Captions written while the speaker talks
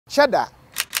Cheddar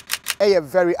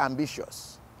is very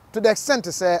ambitious to the extent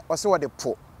to say, or what the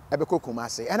po, Ebeko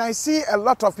Kumasi. And I see a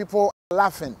lot of people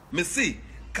laughing. Me see,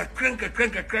 kakran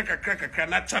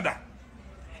na Cheddar.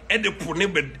 E de po ne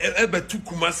be tu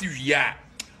Kumasi via.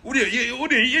 Ode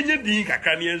yenye din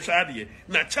kakran ye nshade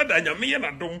na Cheddar nyame ye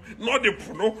na dom no de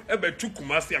po no e be tu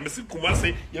Kumasi. Me see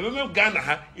Kumasi ye be Ghana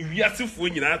ha wiasefo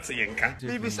nyina ate yenka.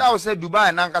 Bibi say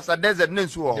Dubai na nkasa desert na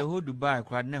nsuo. The whole Dubai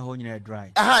crowd na ho nyina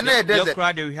dry. Aha, na desert. Your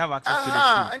crowd we have access to the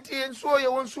sea. Anti nsuo ye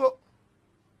wonsuo.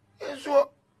 Nsuo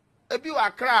ebi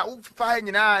wa kra u fa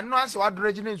nyina no anse wa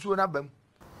dorage na nsuo na bam.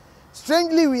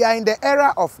 Strangely, we are in the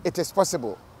era of it is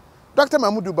possible. Dr.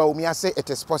 Mahmoud Bawumia say it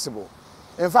is possible.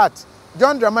 In fact,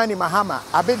 John Dramani Mahama,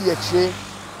 Abedi Eche,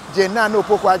 Jena no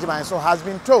Poko Ajiman, so has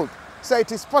been told, say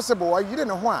it is possible, or you didn't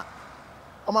know what.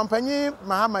 Omampani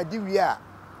Mahama Diwia,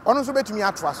 ono so betumi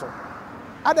atwaso.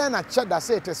 Ada na Cheddar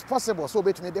say it is possible, so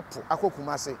betumi de po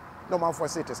Kumasi. No man for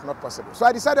say it is not possible. So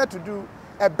I decided to do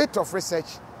a bit of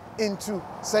research into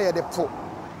say the po.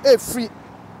 Free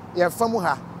ye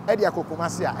famuha e de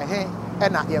Kumasi a e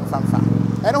na ye mfamfa.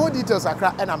 And who details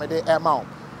akra e na me de e.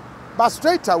 But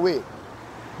straight away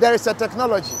there is a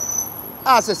technology.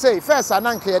 As I say, first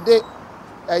ananke de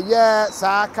ye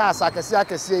sa ka sa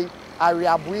kesi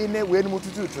ariabuine we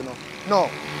mututu no. No.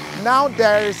 Now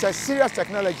there is a serious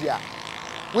technology.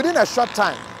 Within a short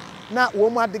time, now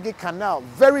woman dig canal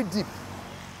very deep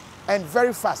and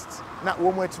very fast. Now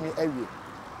woman to me area.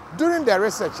 During the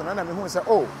research, and I mean say,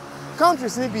 oh,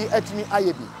 countries need be at me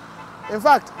IAB. In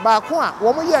fact, Bakwa,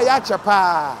 woman ya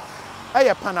chapa,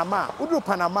 Panama, Udu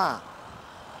Panama.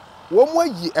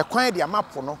 Woman ye a quiet ya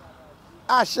mapono.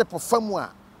 A shape of famua,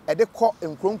 a deco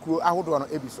in Kronkru, I would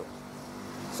want ebiso.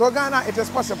 So Ghana, it is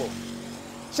possible.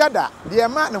 Cheddar, the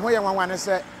man where you want to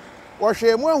say, or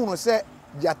she who say,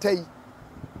 Jatei,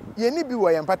 ye need be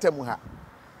where you patemuha.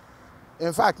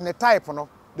 In fact, ne type no,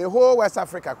 the whole West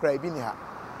Africa cry biniha.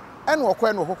 And what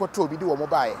when Hoko Toby do a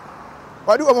mobile.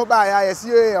 Or do a mobile, I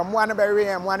see a one berry,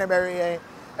 and when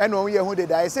you who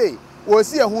did I say, we'll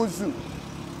see a who's zoo.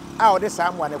 Out the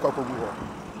someone a cocoa.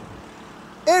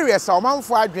 Area Salman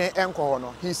for Adrian and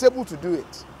he's able to do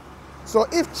it. So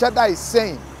if Cheddar is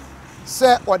saying,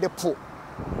 say or the po,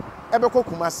 Ebeko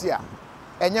Kumasia,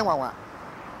 and Yamawa,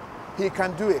 he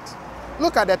can do it.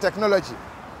 Look at the technology.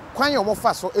 Kwanyo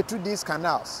mofaso etu these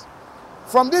canals.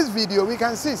 From this video, we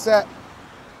can see, sir,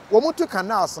 womutu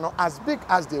canals no as big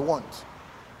as they want.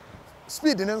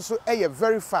 Speed in also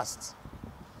very fast.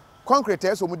 Concrete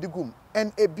is omudigum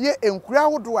and a beer enkura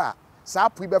wodwa sa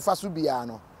apu fasu bia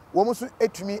no. Womusu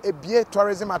etumi a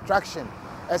tourism attraction.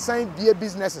 Assign beer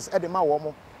businesses at the ma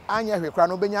womo. Anya hwekra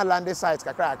no benya land sites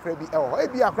kakra akra bi e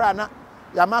bi akra na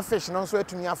yama fish no so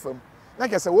etumi afam. Na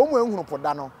kese womu ehunu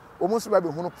poda no, womu so ba be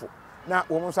hunu po. Na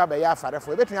womu so ba ya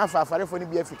afarefo. Ebetumi afarefo ni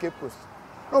bi afike post.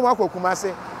 No mo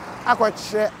Kumasi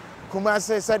akwache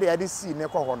Kumasi said they sea ne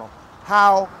ko no.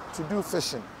 How to do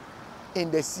fishing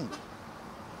in the sea.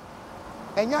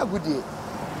 Enya goodie.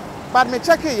 But me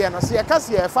check here no see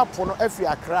akase e fa po no afi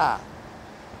akra.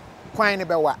 Kwan ne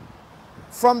bewa.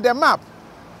 From the map,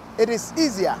 it is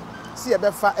easier. See a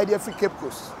befa edi afi Cape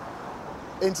Coast.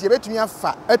 Enti ebetumi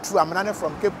afa atu amana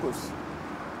from Cape Coast.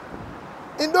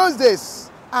 In those days,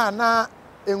 na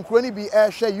enkroni bi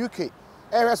ehwe UK.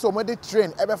 Ehwe so mo de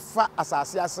train ebefa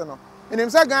asase ase no. Enim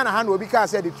say Ghana ha na obi ka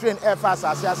say the train e fa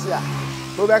asase ase a.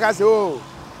 Obi ka say oh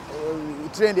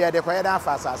train dey dey kwaya da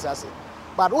fa asase ase.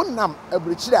 But wonnam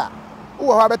abrichira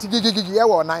wo ho abeti gigigigi e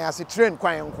wo nan ase train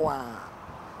kwan nko a.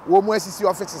 Wo mu asisi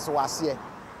offices wase.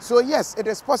 So yes, it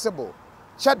is possible.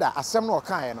 Cheddar asem no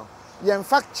kan no. Ye in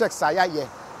fact checks aya ye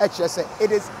say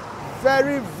it is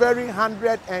very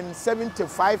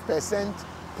 175%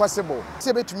 possible.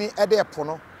 Say betumi e dey po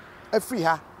no afri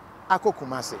ha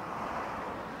akokumase.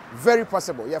 Very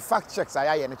possible. Your fact checks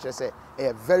aya ye say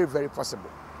very possible.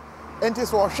 And it is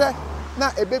so hwe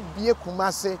na ebe bie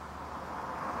Kumasi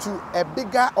to a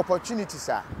bigger opportunity,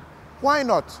 sir. Why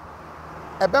not?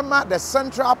 Ebema the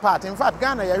central part. In fact,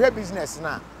 Ghana your business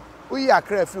now. We are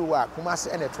careful work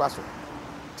Kumasi and etwaso.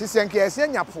 Tisenke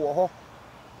esenya po ho.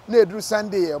 Na edru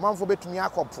Sunday, man for betumi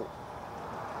akopo.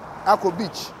 Ako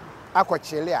beach, ako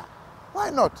chilea. Why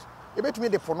not? You betumi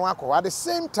de pono ako at the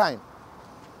same time.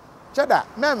 Cheddar,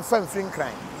 men fan free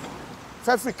crime.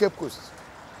 Fa free Cape Coast.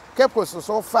 Cape Coast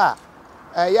so far.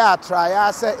 Ya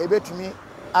try say e betumi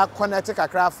akonnect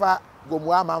kakra fa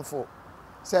gomu amanfo.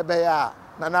 Se be ya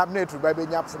na na netu ba be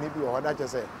nya poni bi wo na che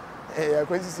say e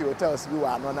kwesisi hotels bi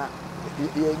wa no na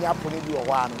ye nya poni bi wo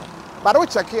wa no. But we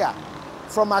check here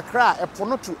from Accra e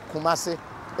pono to Kumasi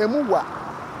emuwa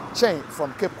chain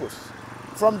from Cape Coast.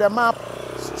 From the map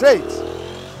straight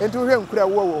into here nkura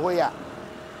wo ya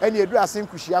ɛne edu asen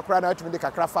kuhyia kora na atumi de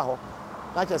kakra fa ho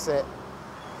na kyɛ sɛ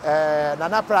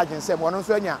nana pragin sɛ mo no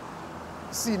nso anya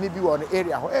see ni bi wɔ no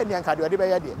area ho ɛne anka de ɔde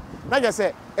bɛyɛ de na kyɛ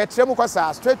sɛ etrem kɔ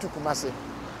saa straight to Kumasi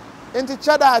into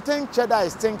Cheddar. I think Cheddar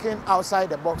is thinking outside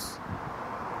the box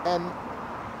and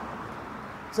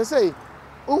say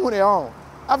uhune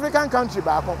African country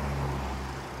back home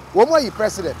womo yi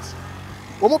president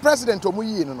womo president omo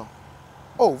yi no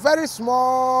oh very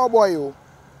small boy o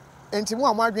enti mo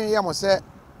amadwen ye mo say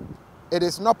it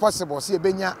is not possible see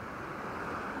ebenya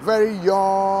very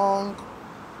young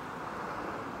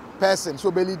person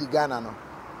so be lead Ghana no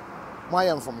mo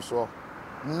ayam from so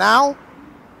now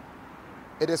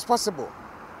it is possible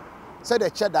say the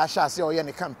Cheddar shall say oh yeah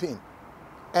campaign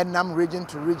and nam region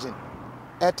to region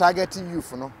targeting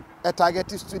youth no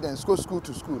targeting students go school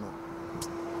to school no.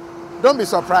 Don't be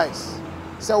surprised.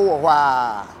 Say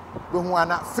wow,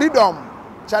 freedom,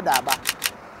 Cheddar,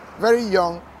 very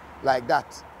young like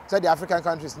that. Say the African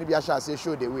countries maybe I shall say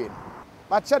show the way.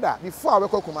 But Cheddar, before I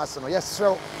go Kumasi, yes,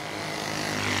 so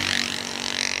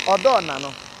although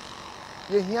no,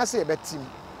 you hear say about team.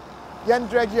 You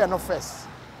drag you no first.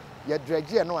 You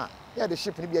drag you no. You the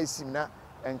ship maybe I see na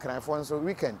and crying for so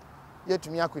weekend. You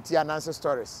to me akuti announce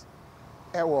stories.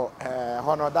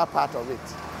 Honor that part of it.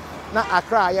 Now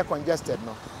Accra are congested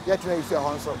no. Yet you feel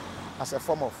also as a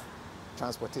form of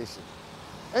transportation.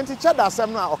 And the Cheddar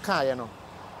seminar occur, you know.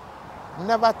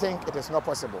 Never think it is not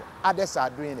possible. Others are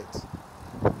doing it.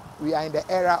 We are in the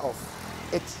era of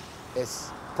it is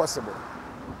possible.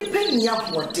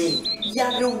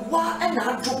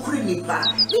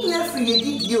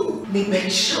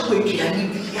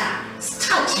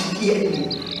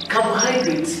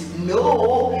 Carbohydrates,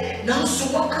 no. Now, so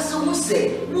what can someone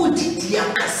say? What did the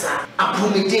Akasa?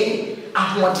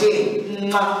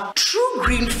 True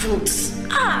green foods.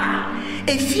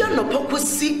 If you're not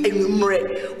purposely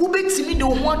enumerate, who makes me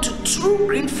don't want to true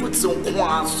green foods on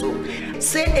Kwaso?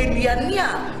 Say, and we are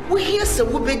near, we hear so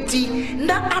wubeti,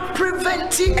 na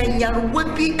preventing and yan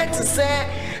would be at say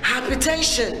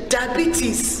hypertension,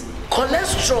 diabetes,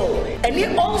 cholesterol,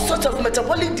 and all sorts of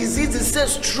metabolic diseases, say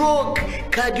stroke,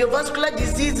 cardiovascular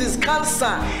diseases, cancer,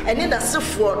 and in a so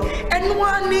forth. And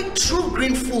one need true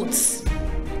green foods.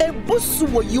 A boost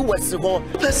what you was about.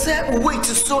 Percent way to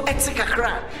so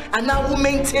etikakra, and now we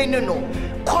maintain no.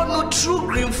 Kono true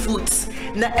green foods.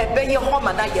 Na ebeye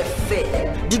homa na ye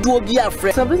fair. Did we be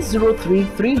afraid? 703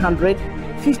 300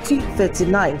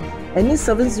 5039 and in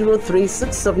 703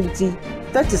 670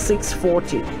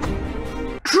 3640.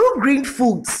 True green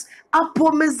foods.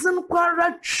 Apomezin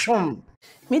kwara chum.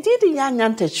 Me did the young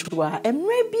antechua, and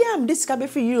maybe I'm discovered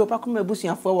for Europe. I come a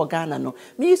bushing for Ghana. No,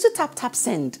 me used to tap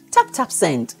send.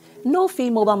 No fee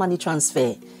mobile money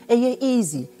transfer. Aye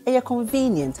easy, aye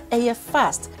convenient, aye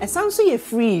fast, and sounds so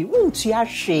free. Won't you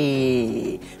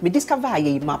share? Me discover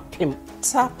aye map him.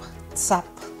 Tap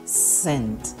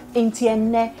send.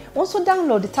 Intienne. Also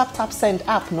download the tap send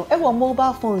app. No, ever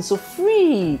mobile phone so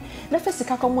free. Na first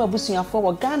ka come a bushing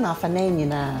for Ghana for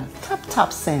na.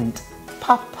 Tap send.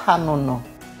 Papa no.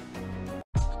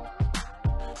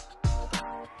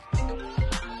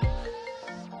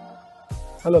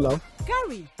 Hello, love.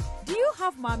 Gary, do you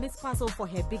have Mommy's parcel for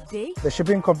her big day? The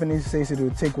shipping company says it will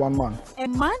take 1 month. A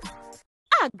month?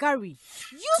 Gary,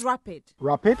 use Rapid.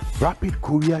 Rapid? Rapid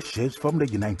courier ships from the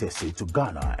United States to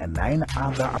Ghana and 9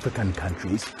 other African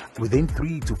countries within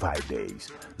 3 to 5 days.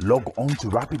 Log on to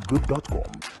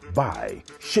rapidgroup.com, buy,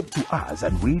 ship to us,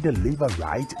 and we deliver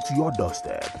right to your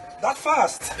doorstep. That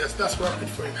fast? Yes, that's Rapid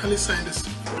for you. Can you sign this?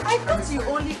 I thought you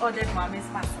only ordered Mommy's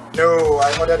parcel. No,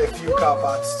 I ordered a few car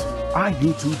parts too. Are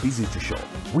you too busy to shop?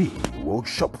 We will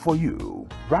shop for you.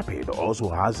 Rapid also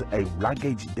has a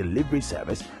luggage delivery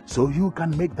service, so you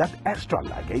can make that extra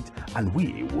luggage and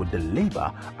we will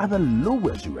deliver at the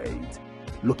lowest rate.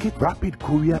 Locate Rapid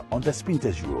Courier on the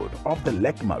Spinters Road off the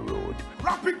Lekma Road.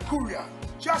 Rapid Courier,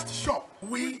 just shop,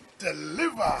 we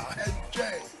deliver.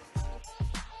 Enjoy.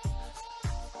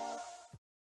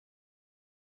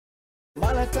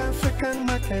 Malata African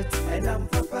market, and I'm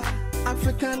Papa.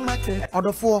 African market.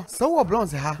 Order for so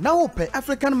bronze ha. Now open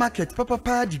African market.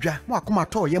 Papa didra. Mo akoma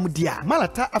to yemu dia.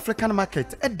 Malata African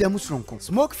market. Edemu sronko.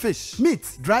 Smoked fish,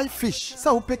 meat, dry fish,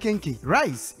 saupe kenki,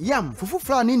 rice, yam, fufu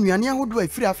flour ni nnuane ahodo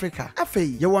free Africa.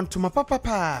 Afei, ye want to ma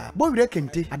papa. Bo wire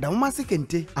kente, adamasi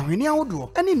kente, ahweni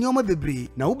ahodo. Ani nneoma bebre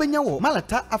na wobenya wo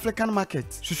Malata African market.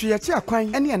 Hwehwe ye chi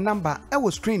akwan ene number e wo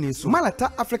screen so.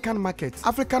 Malata African market.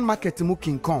 African market mu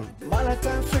King Kong. Malata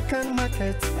African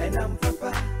market, and I'm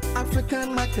Papa.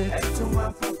 African market,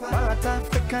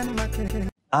 African market.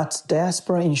 At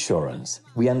Diaspora Insurance,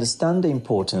 we understand the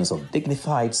importance of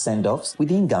dignified send-offs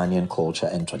within Ghanaian culture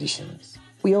and traditions.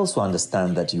 We also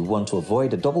understand that you want to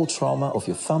avoid the double trauma of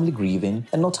your family grieving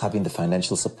and not having the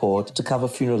financial support to cover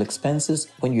funeral expenses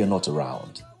when you're not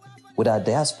around. With our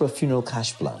Diaspora Funeral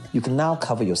Cash Plan, you can now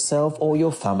cover yourself or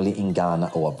your family in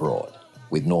Ghana or abroad.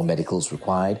 With no medicals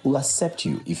required, we'll accept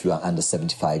you if you are under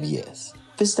 75 years.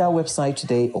 Visit our website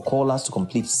today or call us to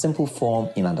complete a simple form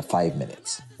in under 5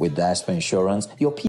 minutes. With Diaspora Insurance, your